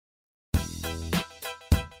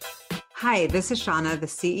Hi, this is Shauna, the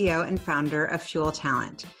CEO and founder of Fuel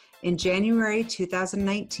Talent. In January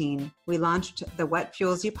 2019, we launched the What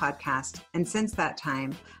Fuels You podcast, and since that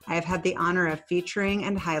time, I have had the honor of featuring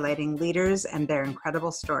and highlighting leaders and their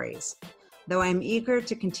incredible stories. Though I'm eager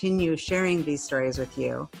to continue sharing these stories with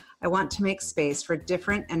you, I want to make space for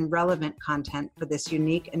different and relevant content for this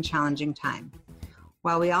unique and challenging time.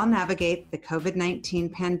 While we all navigate the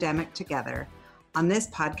COVID-19 pandemic together, on this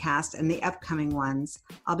podcast and the upcoming ones,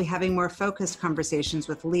 I'll be having more focused conversations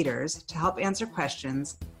with leaders to help answer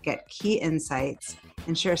questions, get key insights,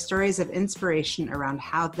 and share stories of inspiration around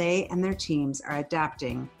how they and their teams are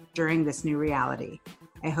adapting during this new reality.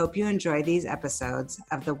 I hope you enjoy these episodes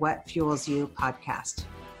of the What Fuels You podcast.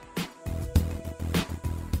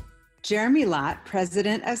 Jeremy Lott,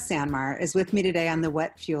 president of Sanmar, is with me today on the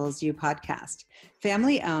What Fuels You podcast.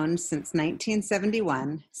 Family owned since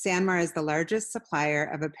 1971, Sanmar is the largest supplier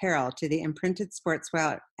of apparel to the imprinted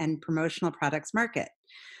sportswear and promotional products market.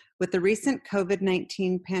 With the recent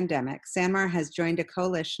COVID-19 pandemic, Sanmar has joined a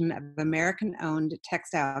coalition of American-owned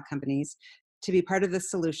textile companies to be part of the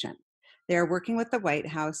solution. They are working with the White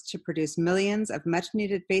House to produce millions of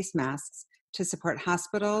much-needed face masks to support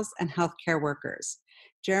hospitals and healthcare workers.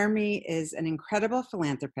 Jeremy is an incredible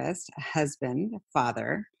philanthropist, a husband, a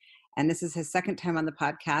father, and this is his second time on the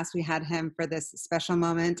podcast. We had him for this special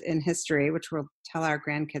moment in history, which we'll tell our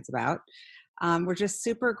grandkids about. We're just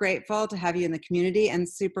super grateful to have you in the community and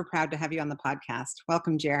super proud to have you on the podcast.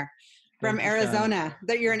 Welcome, Jer. From Arizona.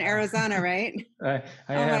 That you're in Arizona, right? I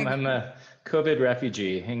am. I'm a COVID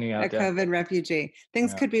refugee hanging out there. A COVID refugee.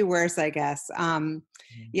 Things could be worse, I guess.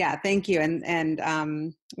 Yeah, thank you.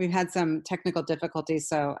 And we've had some technical difficulties,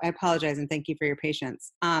 so I apologize and thank you for your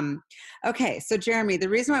patience. Okay, so Jeremy, the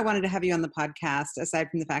reason I wanted to have you on the podcast, aside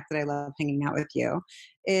from the fact that I love hanging out with you,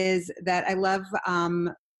 is that I love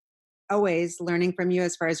always learning from you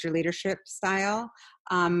as far as your leadership style.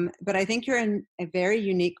 But I think you're in a very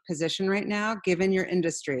unique position right now, given your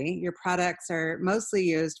industry. Your products are mostly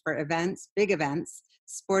used for events, big events,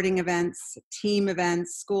 sporting events, team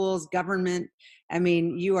events, schools, government. I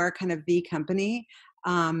mean, you are kind of the company.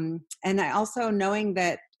 And I also, knowing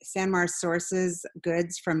that Sanmar sources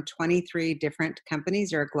goods from 23 different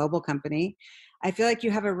companies, you're a global company, I feel like you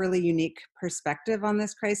have a really unique perspective on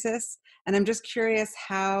this crisis. And I'm just curious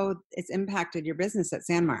how it's impacted your business at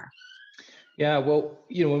Sanmar. Yeah, well,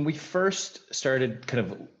 when we first started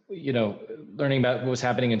kind of, learning about what was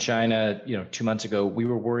happening in China, 2 months ago, we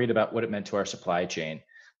were worried about what it meant to our supply chain.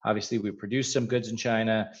 Obviously, we produced some goods in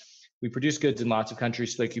China. We produce goods in lots of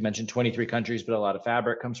countries, like you mentioned, 23 countries, but a lot of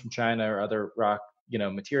fabric comes from China or other rock,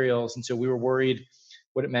 materials. And so we were worried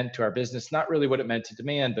what it meant to our business, not really what it meant to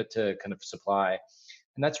demand, but to kind of supply.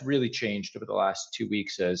 And that's really changed over the last 2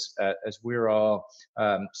 weeks as we're all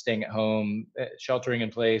staying at home, sheltering in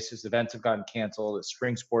place, as events have gotten canceled, as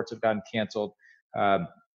spring sports have gotten canceled.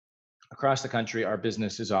 Across the country, our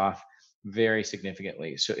business is off very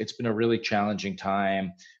significantly. So it's been a really challenging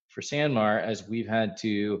time for Sanmar as we've had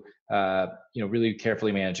to, really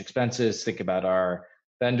carefully manage expenses, think about our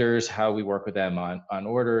vendors, how we work with them on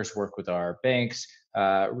orders, work with our banks,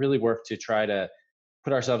 really work to try to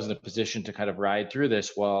put ourselves in a position to kind of ride through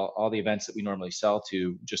this while all the events that we normally sell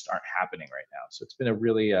to just aren't happening right now. So it's been a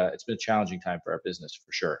really, it's been a challenging time for our business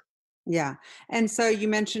for sure. Yeah. And so you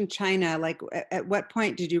mentioned China, like at what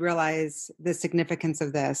point did you realize the significance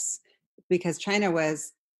of this? Because China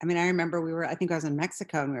was, I remember I think I was in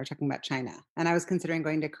Mexico and we were talking about China and I was considering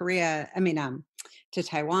going to to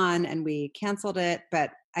Taiwan, and we canceled it, but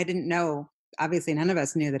I didn't know, obviously none of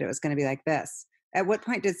us knew that it was going to be like this. At what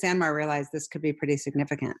point did Sanmar realize this could be pretty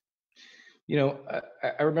significant? I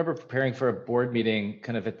remember preparing for a board meeting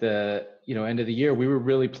kind of at the, end of the year. We were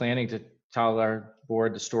really planning to tell our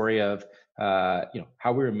board the story of,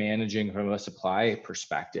 how we were managing from a supply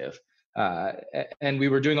perspective. And we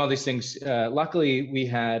were doing all these things. Luckily, we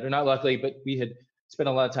had spent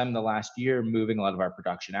a lot of time in the last year moving a lot of our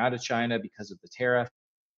production out of China because of the tariffs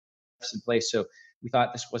in place. So we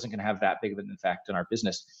thought this wasn't going to have that big of an effect on our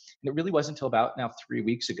business. And it really wasn't until about now 3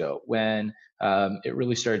 weeks ago when it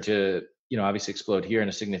really started to, obviously explode here in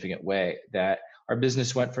a significant way, that our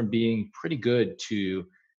business went from being pretty good to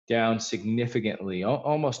down significantly,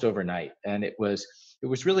 almost overnight. And it was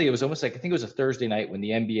almost like, I think it was a Thursday night when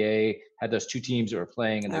the NBA had those two teams that were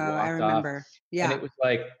playing and they walked off. I remember. Yeah. And it was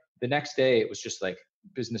like the next day, it was just like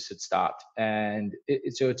business had stopped. And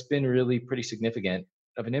so it's been really pretty significant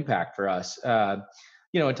of an impact for us. And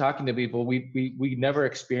talking to people, we never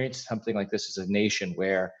experienced something like this as a nation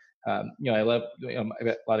where, I love, I've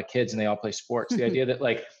got a lot of kids and they all play sports. The idea that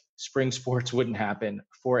like spring sports wouldn't happen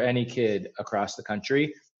for any kid across the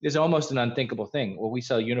country is almost an unthinkable thing. Well, we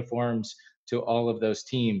sell uniforms to all of those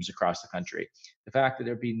teams across the country. The fact that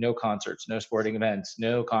there'd be no concerts, no sporting events,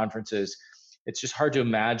 no conferences, it's just hard to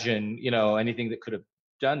imagine, anything that could have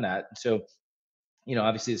done that. So,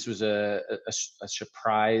 obviously this was a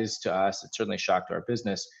surprise to us. It certainly shocked our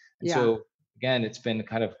business. And Yeah. so again, it's been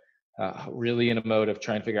kind of really in a mode of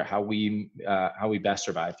trying to figure out how we best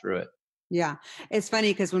survive through it. Yeah. It's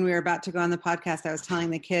funny because when we were about to go on the podcast, I was telling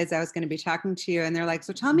the kids I was going to be talking to you, and they're like,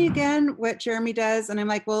 so tell me again what Jeremy does. And I'm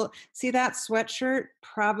like, well, see that sweatshirt,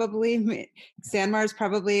 probably Sanmar is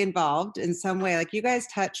probably involved in some way. Like, you guys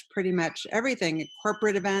touch pretty much everything,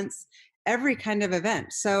 corporate events, every kind of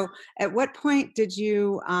event. So at what point did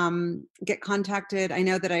you get contacted? I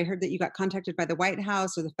know that I heard that you got contacted by the White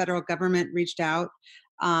House, or the federal government reached out.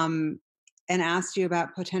 And asked you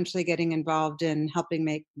about potentially getting involved in helping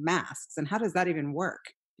make masks. And how does that even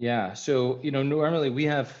work? Yeah. So, normally we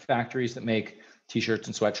have factories that make t-shirts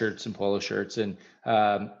and sweatshirts and polo shirts. And,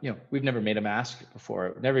 we've never made a mask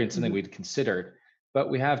before, never even something we'd considered, but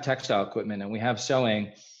we have textile equipment and we have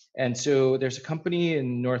sewing. And so there's a company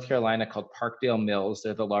in North Carolina called Parkdale Mills.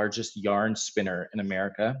 They're the largest yarn spinner in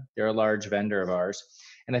America. They're a large vendor of ours.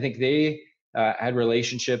 And I think they had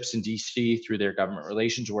relationships in DC through their government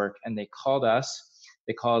relations work. And they called us,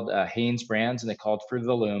 they called Hanes Brands, and they called Fruit of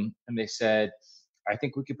the Loom. And they said, I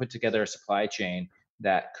think we could put together a supply chain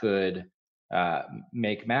that could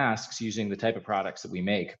make masks using the type of products that we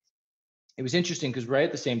make. It was interesting because right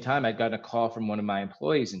at the same time, I'd gotten a call from one of my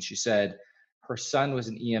employees, and she said her son was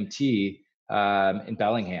an EMT in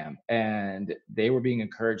Bellingham, and they were being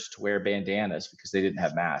encouraged to wear bandanas because they didn't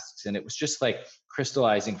have masks. And it was just like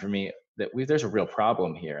crystallizing for me that there's a real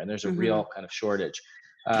problem here, and there's a real kind of shortage.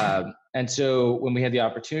 And so when we had the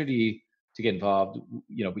opportunity to get involved,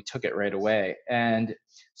 we took it right away. And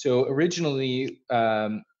so originally,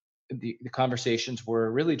 the conversations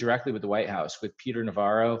were really directly with the White House, with Peter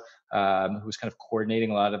Navarro, who was kind of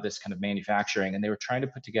coordinating a lot of this kind of manufacturing. And they were trying to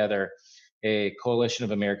put together a coalition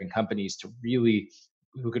of American companies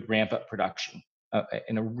who could ramp up production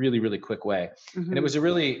in a really, really quick way. And it was a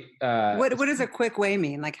really... what does a quick way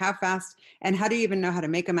mean? Like, how fast, and how do you even know how to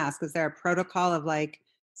make a mask? Is there a protocol of like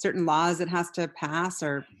certain laws it has to pass,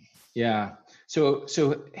 or? Yeah. So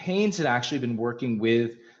Hanes had actually been working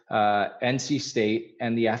with NC State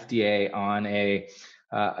and the FDA on a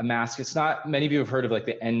mask. It's not, many of you have heard of like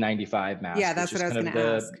the N95 mask. Yeah, that's what I was going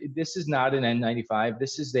to ask. This is not an N95.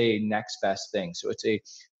 This is a next best thing. So it's a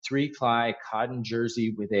 3-ply cotton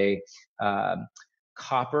jersey with a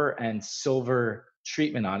copper and silver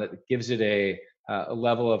treatment on it that gives it a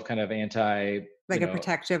level of kind of like a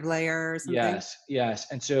protective layer or something. Yes.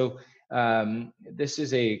 And so this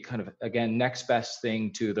is a kind of, again, next best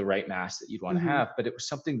thing to the right mask that you'd want to have, but it was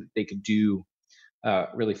something that they could do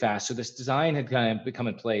really fast. So this design had kind of become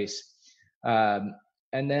in place. And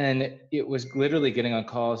then it was literally getting on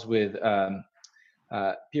calls with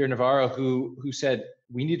Peter Navarro, who said,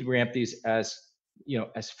 we need to ramp these as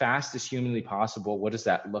fast as humanly possible. What does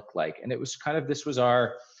that look like? And it was kind of, this was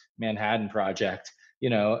our Manhattan project,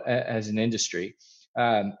 as an industry.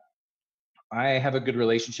 I have a good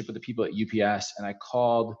relationship with the people at UPS, and I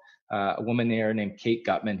called a woman there named Kate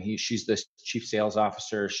Gutman. She's the chief sales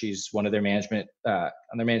officer. She's one of their management, on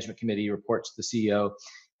their management committee, reports to the CEO.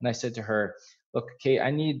 And I said to her, look, Kate,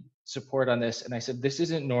 I need support on this. And I said, this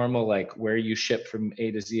isn't normal, like where you ship from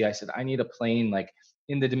A to Z. I said, I need a plane like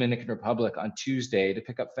in the Dominican Republic on Tuesday to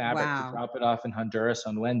pick up fabric, to drop it off in Honduras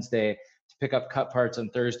on Wednesday, to pick up cut parts on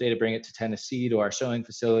Thursday, to bring it to Tennessee to our sewing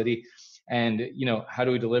facility. And, how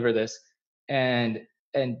do we deliver this? And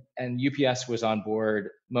UPS was on board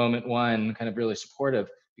moment one, kind of really supportive,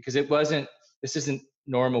 because this isn't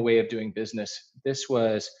normal way of doing business. This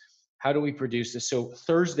was, how do we produce this? So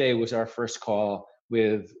Thursday was our first call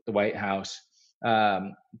with the White House.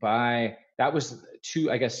 That was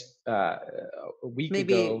a week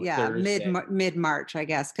ago. Yeah, mid-March, I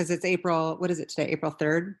guess, because it's April. What is it today? April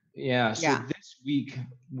 3rd. Yeah. So this week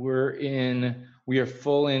we are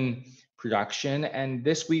full in production, and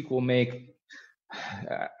this week we'll make,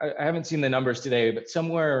 I haven't seen the numbers today, but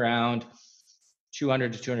somewhere around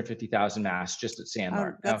 200 to 250,000 masks just at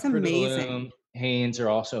Sanmar. Oh, that's amazing. Hanes are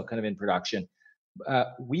also kind of in production.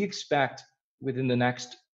 We expect within the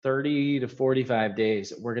next 30 to 45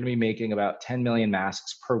 days, we're going to be making about 10 million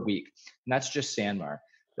masks per week. And that's just Sanmar.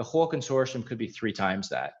 The whole consortium could be 3 times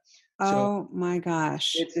that. Oh my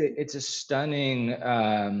gosh. It's a stunning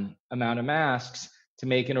amount of masks to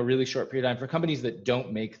make in a really short period of time for companies that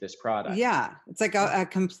don't make this product. Yeah, it's like a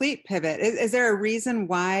complete pivot. Is there a reason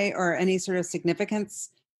why, or any sort of significance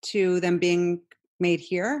to them being made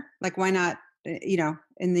here? Like, why not,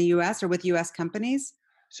 in the US or with US companies?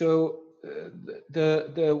 So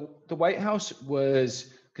the White House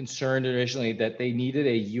was concerned originally that they needed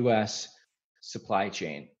a U.S. supply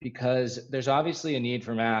chain because there's obviously a need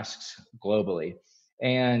for masks globally,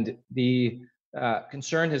 and the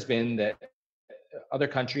concern has been that other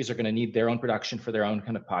countries are going to need their own production for their own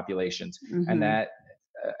kind of populations, and Mm-hmm. that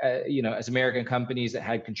as American companies that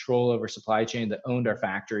had control over supply chain that owned our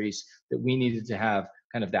factories, that we needed to have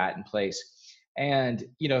kind of that in place. And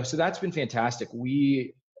so that's been fantastic.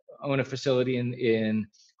 We own a facility in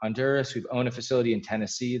Honduras. We've owned a facility in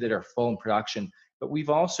Tennessee that are full in production. But we've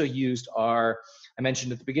also used I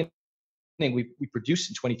mentioned at the beginning, we produce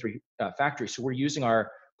in 23 factories. So we're using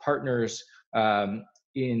our partners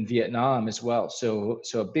in Vietnam as well. So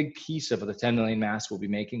a big piece of the 10 million masks we'll be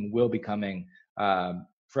making will be coming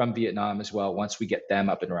from Vietnam as well once we get them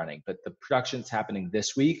up and running. But the production that's happening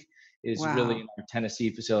this week is really Wow. in our Tennessee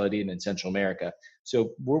facility and in Central America.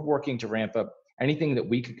 So we're working to ramp up anything that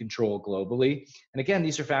we can control globally. And again,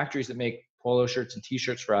 these are factories that make polo shirts and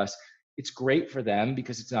t-shirts for us. It's great for them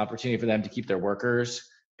because it's an opportunity for them to keep their workers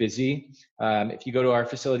busy. If you go to our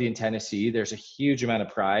facility in Tennessee, there's a huge amount of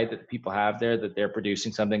pride that the people have there that they're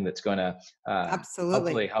producing something that's going to Absolutely.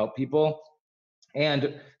 hopefully help people.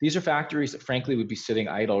 And these are factories that frankly would be sitting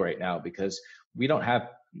idle right now because we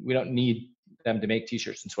don't need them to make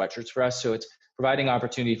t-shirts and sweatshirts for us. So it's providing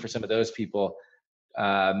opportunity for some of those people,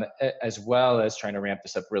 as well as trying to ramp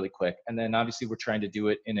this up really quick. And then obviously we're trying to do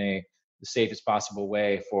it in the safest possible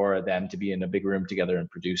way for them to be in a big room together and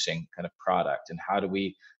producing kind of product. And how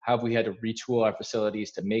have we had to retool our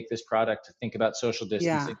facilities to make this product, to think about social Yeah.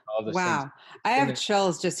 distancing, all those things. Wow. I have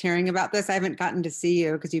chills just hearing about this. I haven't gotten to see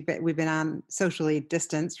you because we've been on socially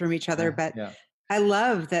distanced from each other, but Yeah. I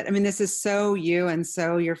love that. I mean, this is so you and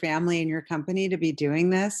so your family and your company to be doing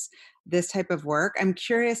this type of work. I'm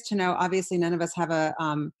curious to know, obviously none of us have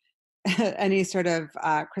any sort of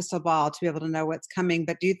crystal ball to be able to know what's coming,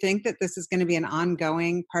 but do you think that this is going to be an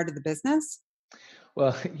ongoing part of the business?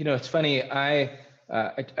 Well, it's funny. I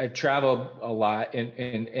travel a lot, and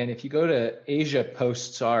if you go to Asia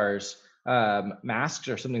post SARS, masks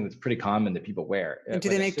are something that's pretty common that people wear. And do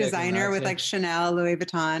When they they're make sick and designer with announcing, like Chanel, Louis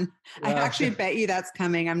Vuitton? I well, actually bet you that's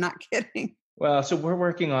coming. I'm not kidding. well, so we're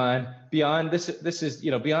working on beyond this. This is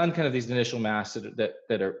beyond kind of these initial masks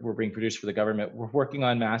were being produced for the government. We're working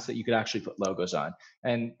on masks that you could actually put logos on,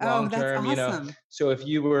 and Oh, long that's term, awesome. so if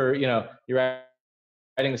you were, you're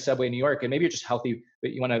riding the subway in New York, and maybe you're just healthy,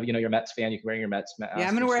 but you want to, you're a Mets fan, you can wear your Mets Yeah, I'm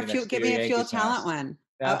mask, going or to wear sit next to get your me a Fuel Yankees Talent mask. one.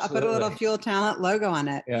 I'll put a little Absolutely. Fuel Talent logo on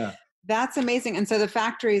it. Yeah. That's amazing. And so the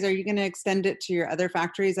factories, are you going to extend it to your other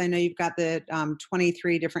factories? I know you've got the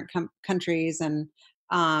 23 different countries, and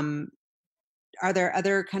um, are there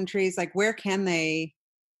other countries? Like, where can they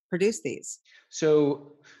produce these?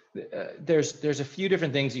 So there's a few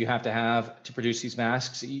different things you have to produce these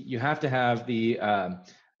masks. You have to have the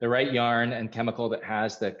right yarn and chemical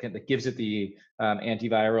that gives it the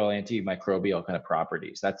antiviral, antimicrobial kind of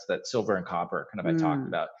properties. That's that silver and copper kind of I talked Mm,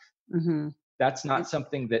 about. hmm. That's not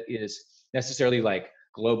something that is necessarily like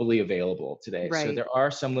globally available today. So Right. there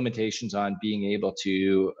are some limitations on being able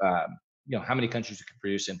to, how many countries we can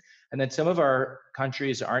produce in. And then some of our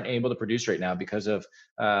countries aren't able to produce right now because of,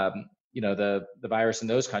 the virus in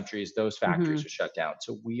those countries. Those Hmm. factories are shut down.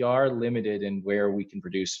 So we are limited in where we can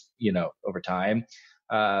produce, over time.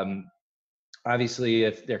 Um, Obviously,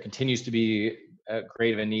 if there continues to be a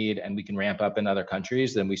great of a need and we can ramp up in other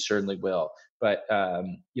countries, then we certainly will. But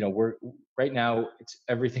we're right now, it's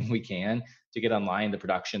everything we can to get online the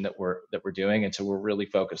production that we're doing, and so we're really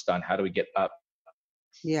focused on how do we get up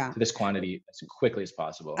Yeah. to this quantity as quickly as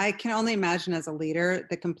possible. I can only imagine as a leader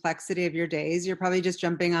the complexity of your days. You're probably just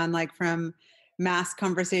jumping on like from mass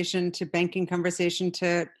conversation to banking conversation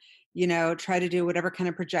to, try to do whatever kind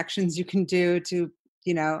of projections you can do to,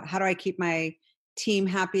 how do I keep my team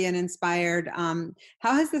happy and inspired?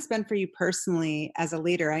 How has this been for you personally as a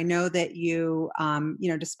leader? I know that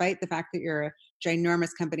despite the fact that you're a ginormous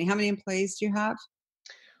company, how many employees do you have?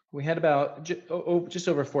 We had about just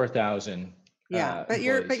over 4,000 Yeah, but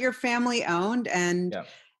employees. you're family owned and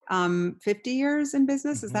Yeah. 50 years in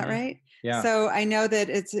business, is that Hmm. right? Yeah. So I know that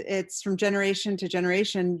it's from generation to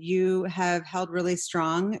generation. You have held really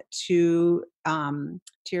strong to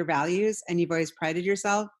your values, and you've always prided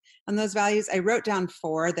yourself on those values. I wrote down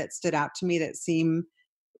 4 that stood out to me that seem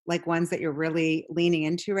like ones that you're really leaning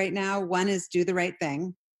into right now. One is do the right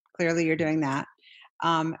thing. Clearly, you're doing that.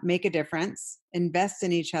 Make a difference, invest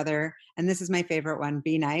in each other. And this is my favorite one,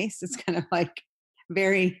 be nice. It's kind of like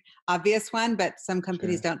very obvious one, but some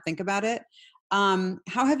companies Sure. don't think about it.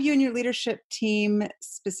 How have you and your leadership team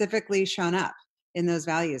specifically shown up in those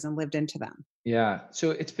values and lived into them? Yeah.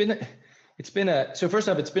 So So first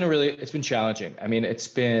off, it's been challenging. I mean, it's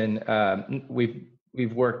been,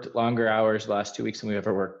 we've worked longer hours the last 2 weeks than we've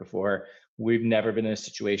ever worked before. We've never been in a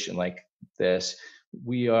situation like this.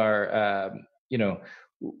 We are,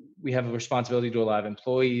 we have a responsibility to a lot of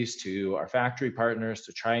employees, to our factory partners,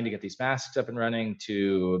 to trying to get these masks up and running,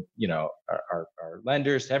 to, our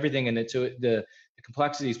lenders, to everything. And the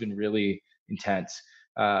complexity has been really intense.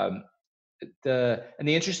 The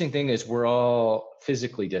interesting thing is we're all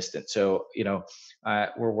physically distant. So,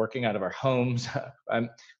 we're working out of our homes. I'm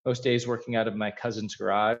most days working out of my cousin's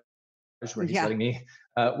garage where he's letting me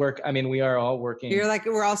work. I mean, we are all working. You're like,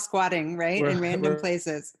 we're all squatting, right? In random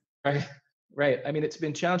places. Right. I mean, it's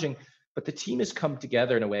been challenging, but the team has come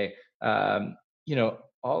together in a way.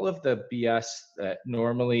 All of the BS that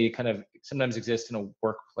normally kind of sometimes exists in a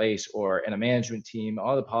workplace or in a management team,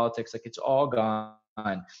 all the politics, like it's all gone.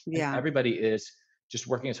 Yeah. And everybody is just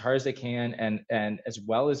working as hard as they can, and as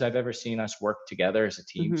well as I've ever seen us work together as a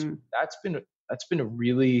team. Mm-hmm. So that's been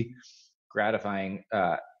really gratifying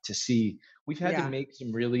to see. We've had to make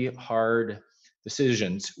some really hard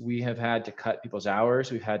decisions. We have had to cut people's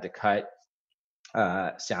hours. We've had to cut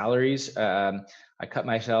salaries. I cut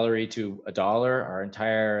my salary to $1. Our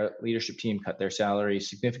entire leadership team cut their salary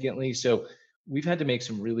significantly. So we've had to make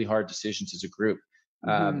some really hard decisions as a group.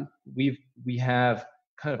 Mm-hmm. We have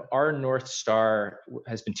kind of our North Star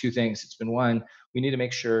has been two things. It's been one, we need to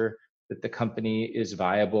make sure that the company is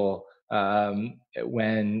viable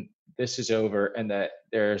when this is over, and that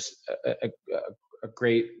there's a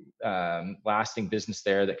great lasting business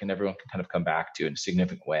there that everyone can kind of come back to in a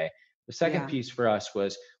significant way. The second piece for us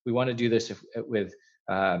was we want to do this if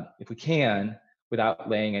we can without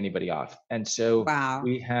laying anybody off. And so while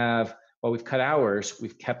we've cut hours,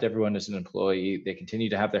 we've kept everyone as an employee. They continue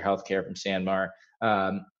to have their health care from Sanmar.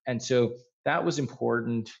 And so that was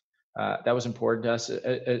important. That was important to us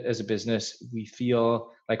as a business. We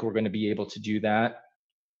feel like we're going to be able to do that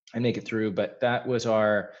and make it through. But that was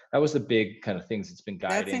the big kind of things that's been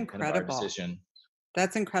guiding kind of our decision.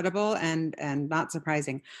 That's incredible and not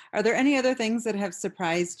surprising. Are there any other things that have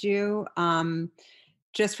surprised you?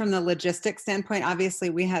 Just from the logistics standpoint,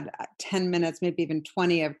 obviously we had 10 minutes, maybe even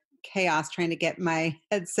 20 of chaos trying to get my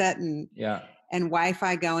headset and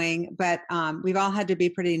Wi-Fi going. But we've all had to be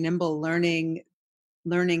pretty nimble learning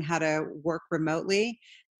how to work remotely.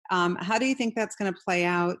 How do you think that's going to play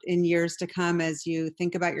out in years to come as you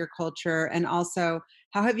think about your culture? And also,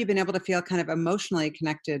 how have you been able to feel kind of emotionally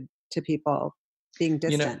connected to people being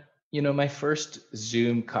distant? My first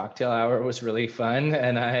Zoom cocktail hour was really fun,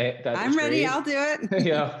 and I'm ready. I'll do it.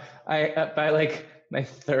 By like my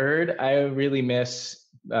third, I really miss.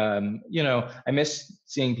 I miss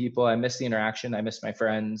seeing people. I miss the interaction. I miss my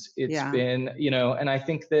friends. It's been, and I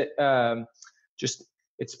think that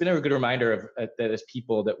it's been a good reminder of that as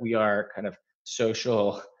people that we are kind of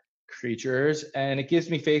social creatures, and it gives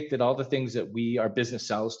me faith that all the things that our business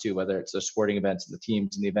sells to, whether it's the sporting events and the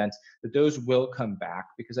teams and the events, that those will come back,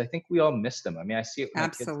 because I think we all miss them. I mean, I see it when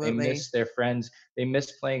Absolutely. Kids, they miss their friends, they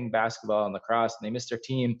miss playing basketball and lacrosse, and they miss their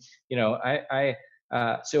team. So I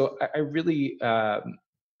really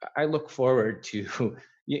I look forward to,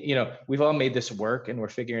 we've all made this work and we're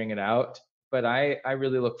figuring it out, but I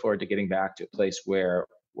really look forward to getting back to a place where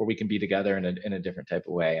we can be together in a different type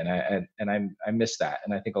of way. And I miss that.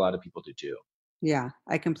 And I think a lot of people do too. Yeah,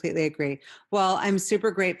 I completely agree. Well, I'm super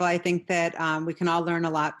grateful. I think that we can all learn a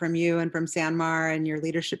lot from you and from Sanmar and your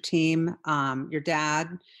leadership team, your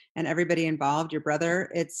dad and everybody involved, your brother.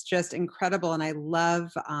 It's just incredible. And I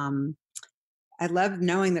love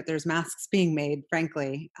knowing that there's masks being made,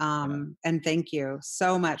 frankly. And thank you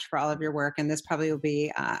so much for all of your work. And this probably will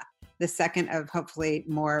be the second of hopefully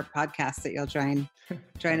more podcasts that you'll join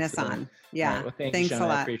us on. Yeah. Right, well, thanks Shanna, a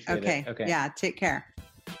lot. I appreciate it. Okay. Yeah. Take care.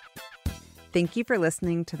 Thank you for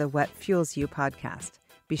listening to the What Fuels You podcast.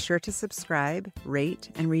 Be sure to subscribe, rate,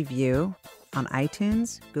 and review on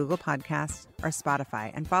iTunes, Google Podcasts, or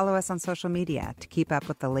Spotify, and follow us on social media to keep up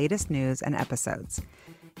with the latest news and episodes.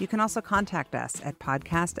 You can also contact us at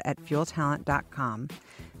podcast@fueltalent.com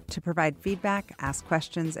to provide feedback, ask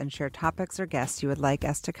questions, and share topics or guests you would like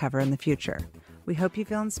us to cover in the future. We hope you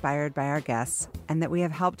feel inspired by our guests and that we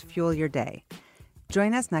have helped fuel your day.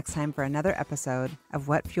 Join us next time for another episode of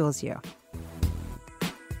What Fuels You.